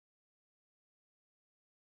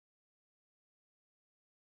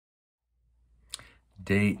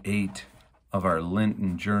day 8 of our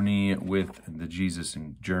Lenten journey with the Jesus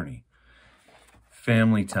journey.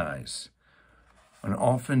 Family ties. An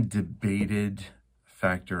often debated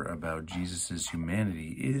factor about Jesus's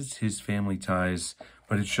humanity is his family ties,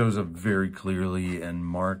 but it shows up very clearly in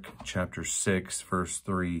Mark chapter 6, verse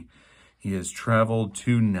 3. He has traveled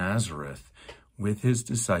to Nazareth with his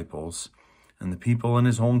disciples, and the people in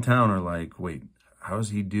his hometown are like, wait, how is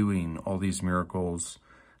he doing all these miracles?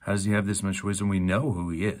 How does he have this much wisdom? We know who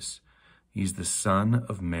he is. He's the son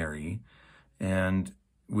of Mary, and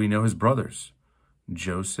we know his brothers,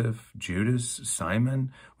 Joseph, Judas,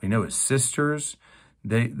 Simon. We know his sisters.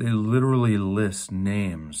 They literally list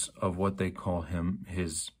names of what they call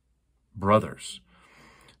his brothers.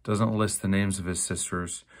 Doesn't list the names of his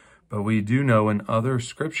sisters, but we do know in other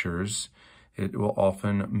scriptures, it will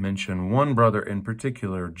often mention one brother in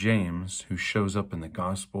particular, James, who shows up in the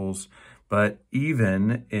Gospels, but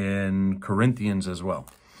even in Corinthians as well.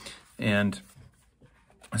 And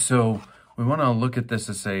so we want to look at this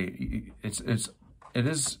to say it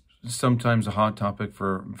is sometimes a hot topic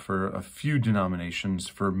for a few denominations.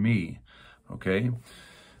 For me, okay,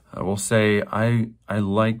 I will say I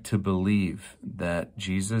like to believe that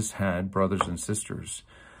Jesus had brothers and sisters.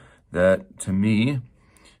 That to me,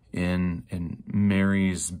 in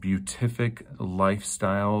Mary's beatific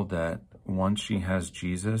lifestyle, that once she has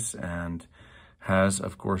Jesus and has,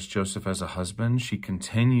 of course, Joseph as a husband, she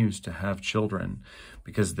continues to have children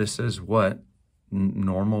because this is what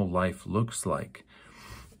normal life looks like.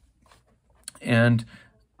 And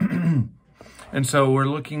and so we're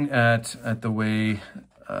looking at the way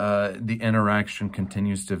the interaction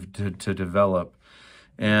continues to develop.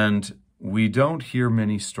 And we don't hear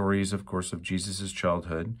many stories, of course, of Jesus's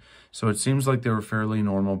childhood. So it seems like they were fairly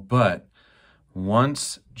normal. But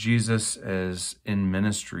once Jesus is in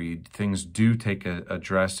ministry, things do take a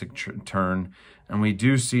drastic turn. And we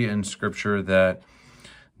do see in Scripture that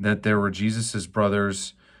there were Jesus's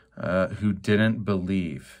brothers who didn't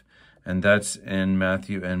believe. And that's in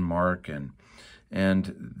Matthew and Mark.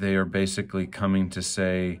 And they are basically coming to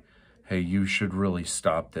say, hey, you should really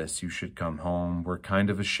stop this. You should come home. We're kind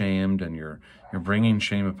of ashamed, and you're bringing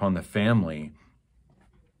shame upon the family.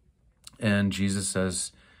 And Jesus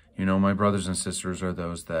says, my brothers and sisters are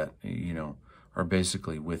those that, are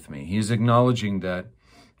basically with me. He's acknowledging that,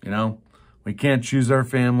 we can't choose our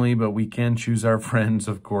family, but we can choose our friends,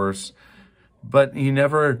 of course. But he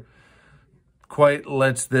never quite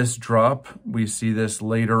lets this drop. We see this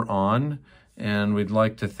later on. And we'd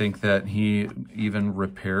like to think that he even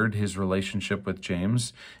repaired his relationship with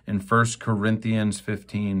James. In 1 Corinthians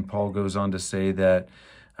 15, Paul goes on to say that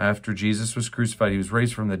after Jesus was crucified, he was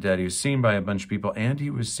raised from the dead. He was seen by a bunch of people, and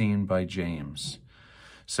he was seen by James.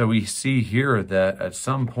 So we see here that at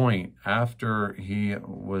some point after he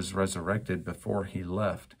was resurrected, before he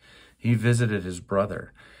left, he visited his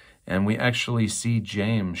brother. And we actually see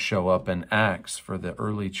James show up in Acts for the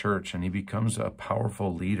early church, and he becomes a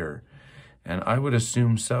powerful leader. And I would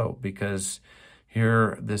assume so, because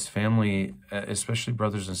here this family, especially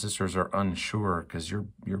brothers and sisters, are unsure because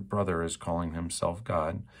your brother is calling himself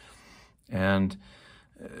God. And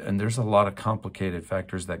there's a lot of complicated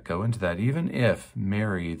factors that go into that, even if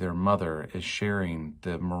Mary, their mother, is sharing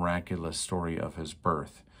the miraculous story of his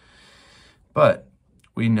birth. But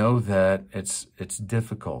we know that it's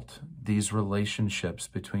difficult. These relationships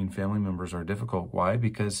between family members are difficult. Why?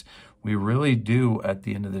 Because we really do, at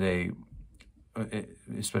the end of the day,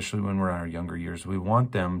 especially when we're in our younger years, we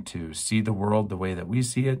want them to see the world the way that we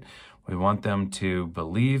see it. We want them to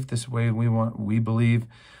believe this way we believe.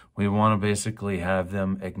 We want to basically have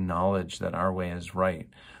them acknowledge that our way is right.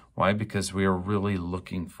 Why? Because we are really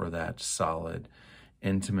looking for that solid,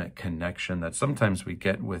 intimate connection that sometimes we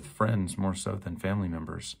get with friends more so than family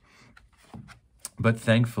members. But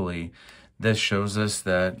thankfully, this shows us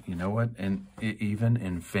that, and even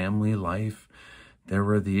in family life, there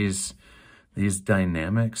were these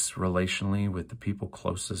dynamics relationally with the people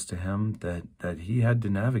closest to him that he had to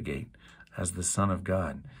navigate as the Son of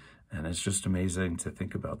God. And it's just amazing to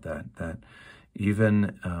think about that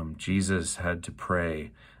even Jesus had to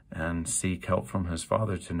pray and seek help from his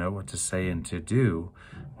Father to know what to say and to do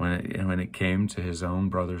when it came to his own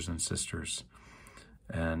brothers and sisters.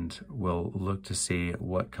 And we'll look to see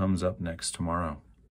what comes up next tomorrow.